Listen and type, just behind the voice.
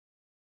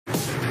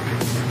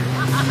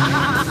See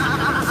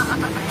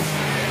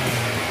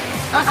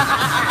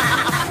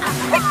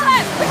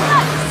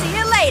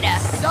you later,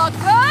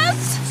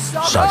 suckers!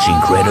 Such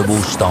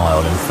incredible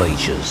style and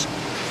features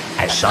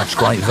at such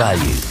great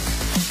value.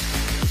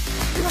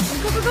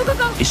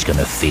 Go. It's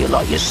gonna feel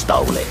like you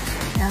stole it.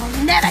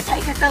 They'll never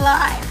take us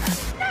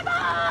alive.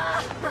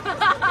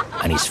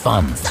 Never! And it's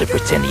fun to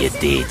pretend you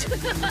did.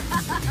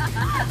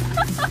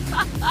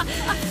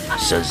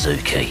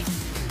 Suzuki.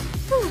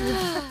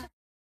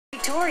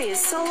 Victoria's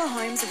solar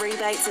homes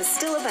rebates are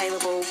still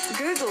available.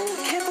 Google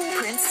Keppel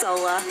Prince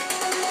Solar.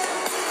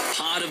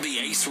 Part of the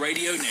Ace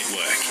Radio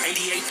Network,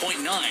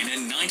 88.9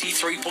 and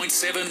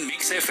 93.7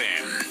 Mix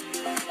FM.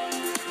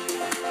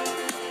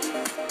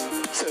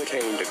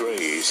 13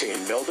 degrees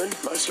in Melbourne,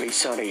 mostly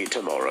sunny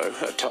tomorrow,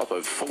 a top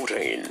of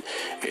 14.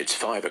 It's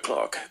 5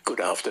 o'clock.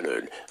 Good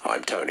afternoon.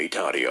 I'm Tony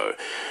Tardio.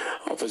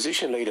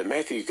 Opposition leader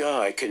Matthew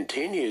Guy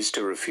continues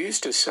to refuse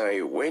to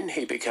say when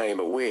he became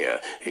aware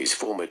his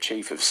former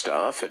chief of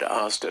staff had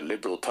asked a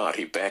Liberal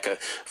Party backer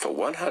for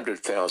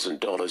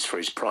 $100,000 for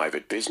his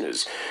private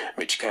business.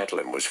 Mitch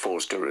Catlin was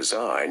forced to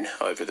resign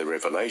over the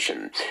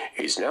revelation.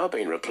 He's now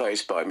been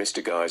replaced by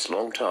Mr Guy's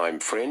longtime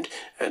friend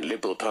and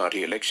Liberal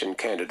Party election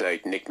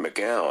candidate Nick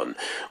McGowan.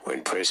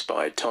 When pressed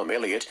by Tom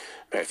Elliott,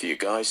 Matthew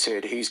Guy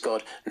said he's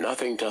got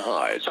nothing to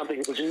hide. Something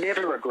that was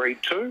never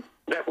agreed to,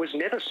 that was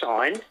never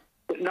signed,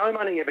 but no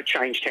money ever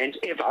changed hands,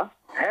 ever.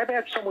 How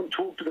about someone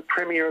talk to the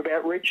Premier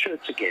about red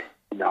shirts again?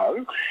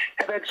 No.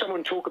 How about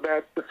someone talk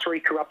about the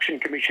 3 corruption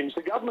commissions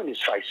the government is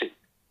facing?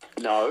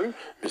 No.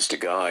 Mr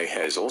Guy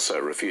has also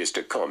refused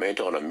to comment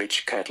on a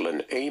Mitch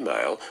Catlin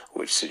email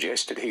which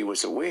suggested he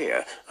was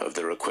aware of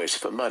the request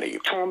for money.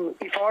 Tom,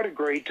 if I'd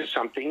agreed to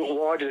something,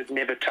 why did it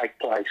never take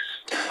place?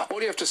 All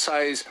you have to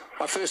say is,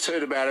 I first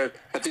heard about it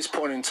at this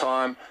point in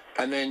time,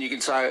 and then you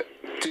can say,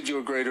 did you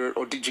agree to it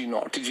or did you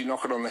not? Did you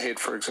knock it on the head,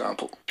 for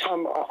example?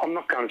 Tom, I'm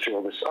not going through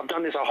all this. I've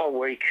done this a whole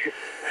week.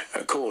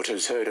 A court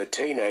has heard a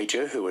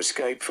teenager who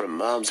escaped from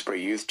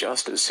Malmesbury Youth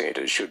Justice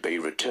Centre should be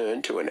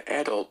returned to an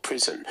adult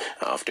prison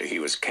after he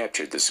was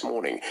captured this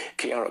morning.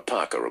 Kiara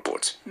Parker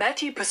reports.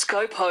 Matthew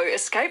Piscopo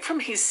escaped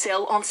from his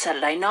cell on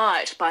Saturday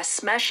night by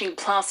smashing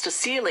plaster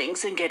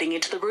ceilings and getting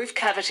into the roof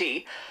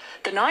cavity.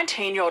 The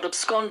 19-year-old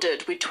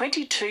absconded with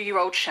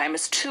 22-year-old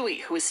Seamus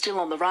Toohey, who is still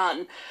on the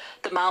run.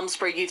 The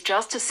Malmesbury Youth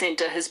Justice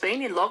Centre has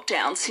been in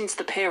lockdown since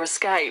the pair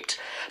escaped.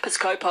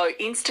 Piscopo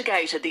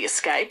instigated the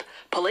escape.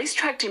 Police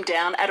tracked him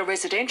down at a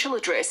residential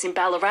address in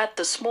Ballarat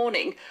this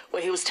morning,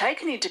 where he was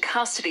taken into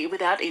custody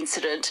without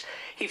incident.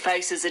 He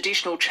faces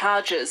additional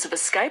charges of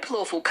escape,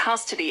 lawful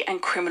custody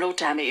and criminal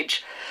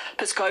damage.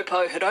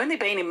 Piscopo had only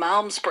been in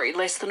Malmesbury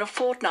less than a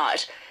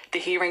fortnight. The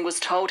hearing was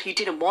told he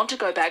didn't want to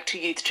go back to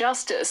youth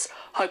justice,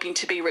 hoping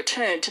to be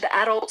returned to the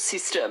adult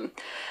system.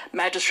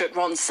 Magistrate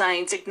Ron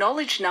Sains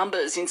acknowledged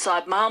numbers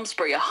inside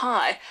Malmesbury are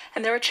high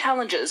and there are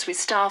challenges with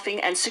staffing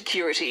and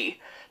security.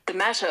 The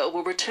matter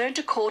will return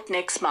to court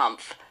next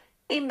month.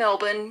 In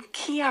Melbourne,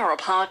 Kiara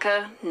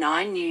Parker,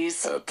 9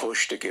 News. A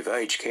push to give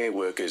aged care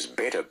workers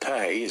better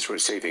pay is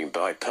receiving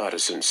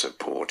bipartisan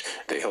support.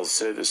 The Health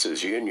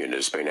Services Union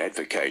has been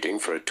advocating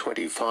for a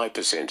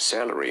 25%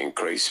 salary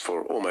increase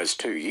for almost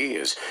 2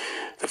 years.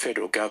 The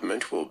federal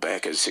government will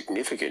back a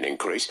significant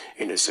increase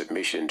in a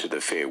submission to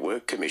the Fair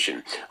Work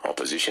Commission.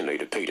 Opposition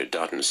leader Peter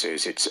Dutton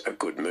says it's a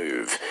good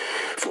move.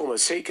 Former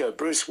Seeker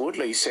Bruce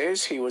Woodley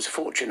says he was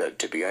fortunate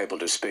to be able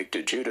to speak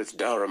to Judith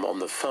Durham on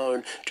the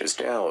phone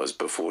just hours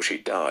before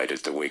she died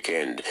at the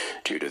weekend.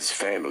 Judith's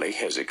family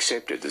has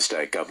accepted the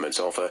state government's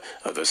offer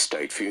of a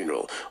state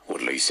funeral.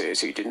 Woodley says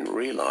he didn't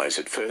realise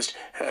at first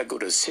how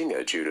good a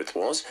singer Judith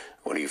was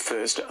when he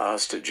first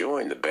asked to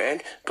join the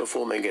band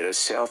performing at a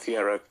South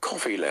Yarra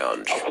coffee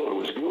lounge. I thought it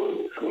was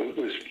good. It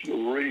was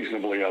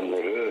reasonably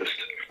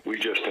unrehearsed. We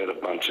just had a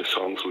bunch of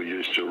songs we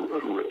used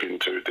to rip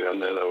into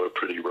down there. They were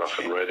pretty rough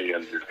and ready,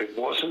 and it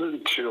wasn't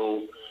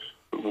until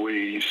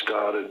we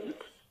started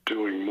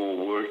doing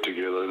more work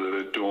together that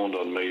it dawned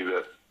on me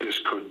that this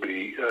could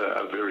be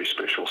a very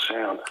special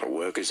sound.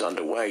 Work is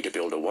underway to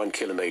build a 1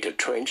 kilometre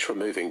trench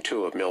removing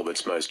 2 of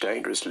Melbourne's most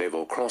dangerous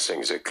level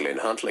crossings at Glen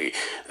Huntly.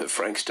 The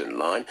Frankston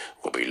line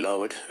will be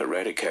lowered,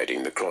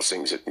 eradicating the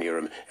crossings at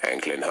Nearham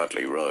and Glen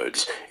Huntly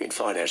roads. In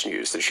finance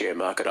news, the share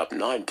market up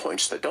 9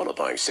 points, the dollar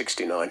buying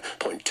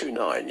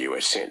 69.29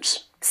 US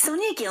cents.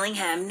 Sonia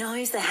Gillingham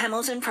knows the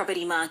Hamilton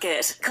property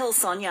market. Call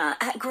Sonia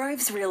at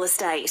Groves Real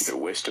Estate. The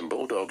Western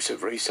Bulldogs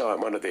have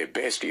re-signed one of their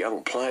best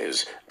young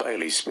players.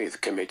 Bailey Smith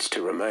commits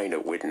to remain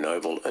at Whitten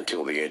Oval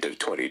until the end of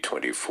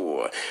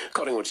 2024.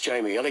 Collingwood's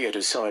Jamie Elliott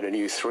has signed a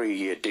new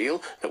 3-year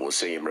deal that will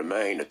see him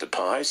remain at the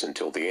Pies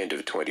until the end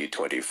of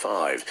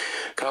 2025.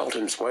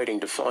 Carlton's waiting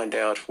to find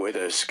out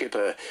whether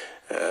skipper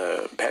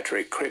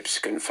Patrick Cripps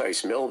can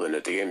face Melbourne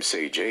at the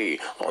MCG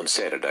on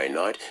Saturday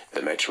night.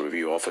 The match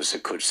review officer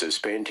could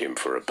suspend him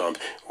for a bump,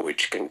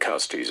 which can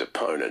cost his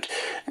opponent.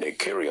 Nick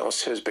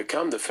Kyrgios has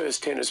become the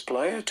first tennis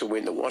player to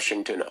win the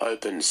Washington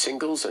Open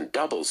singles and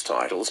doubles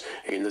titles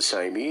in the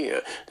same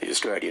year. The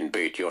Australian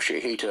beat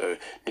Yoshihito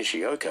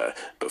Nishioka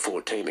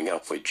before teaming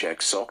up with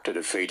Jack Sock to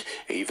defeat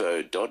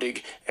Ivo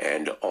Dodig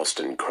and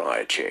Austin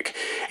Krajicek.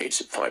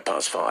 It's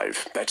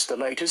 5:05. That's the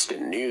latest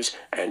in news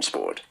and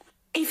sport.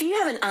 If you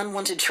have an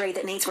unwanted tree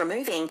that needs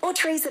removing or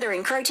trees that are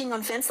encroaching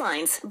on fence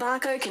lines,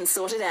 Barco can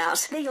sort it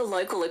out. They're your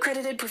local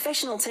accredited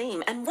professional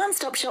team and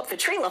one-stop shop for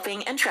tree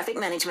lopping and traffic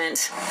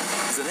management.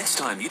 The next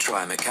time you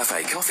try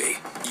McCafe coffee,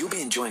 you'll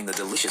be enjoying the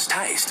delicious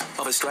taste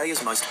of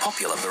Australia's most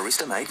popular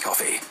barista-made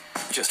coffee.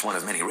 Just one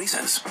of many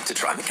reasons to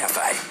try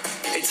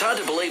McCafe. It's hard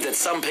to believe that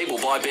some people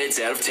buy beds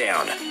out of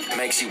town.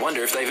 Makes you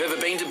wonder if they've ever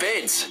been to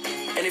Beds.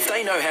 And if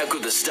they know how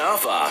good the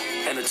staff are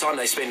and the time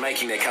they spend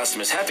making their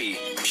customers happy,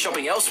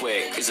 shopping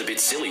elsewhere is a bit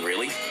silly,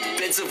 really.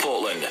 Beds of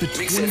Portland.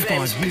 Mix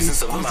FM's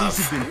Business of the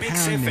Month.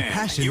 Mix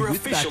FM, your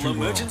official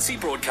emergency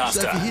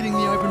broadcaster. So if you're hitting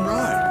the open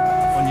road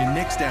on your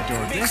next outdoor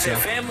Mix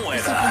adventure, FM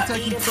weather.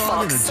 simply take your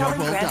time and a job Southern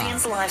well done.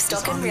 Grampians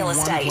Livestock There's and Real only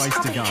one Estate. place to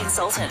Property go.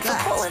 consultant for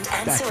That's Portland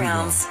and Battery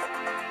surrounds.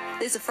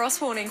 There's a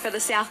frost warning for the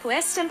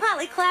southwest and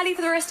partly cloudy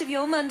for the rest of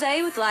your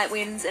Monday with light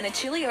winds and a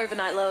chilly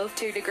overnight low of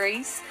 2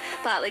 degrees.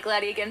 Partly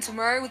cloudy again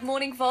tomorrow with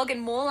morning fog and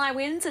more light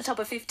winds, a top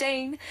of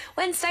 15.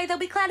 Wednesday there'll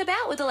be cloud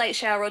about with a late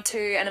shower or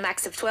two and a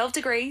max of 12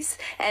 degrees.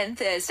 And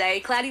Thursday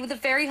cloudy with a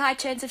very high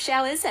chance of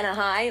showers and a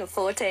high of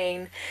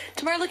 14.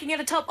 Tomorrow looking at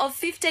a top of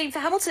 15 for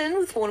Hamilton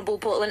with Warrnambool,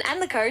 Portland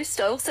and the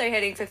coast also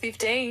heading for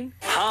 15.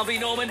 Harvey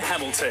Norman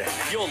Hamilton,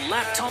 your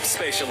laptop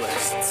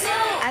specialists.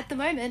 At the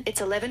moment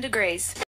it's 11 degrees.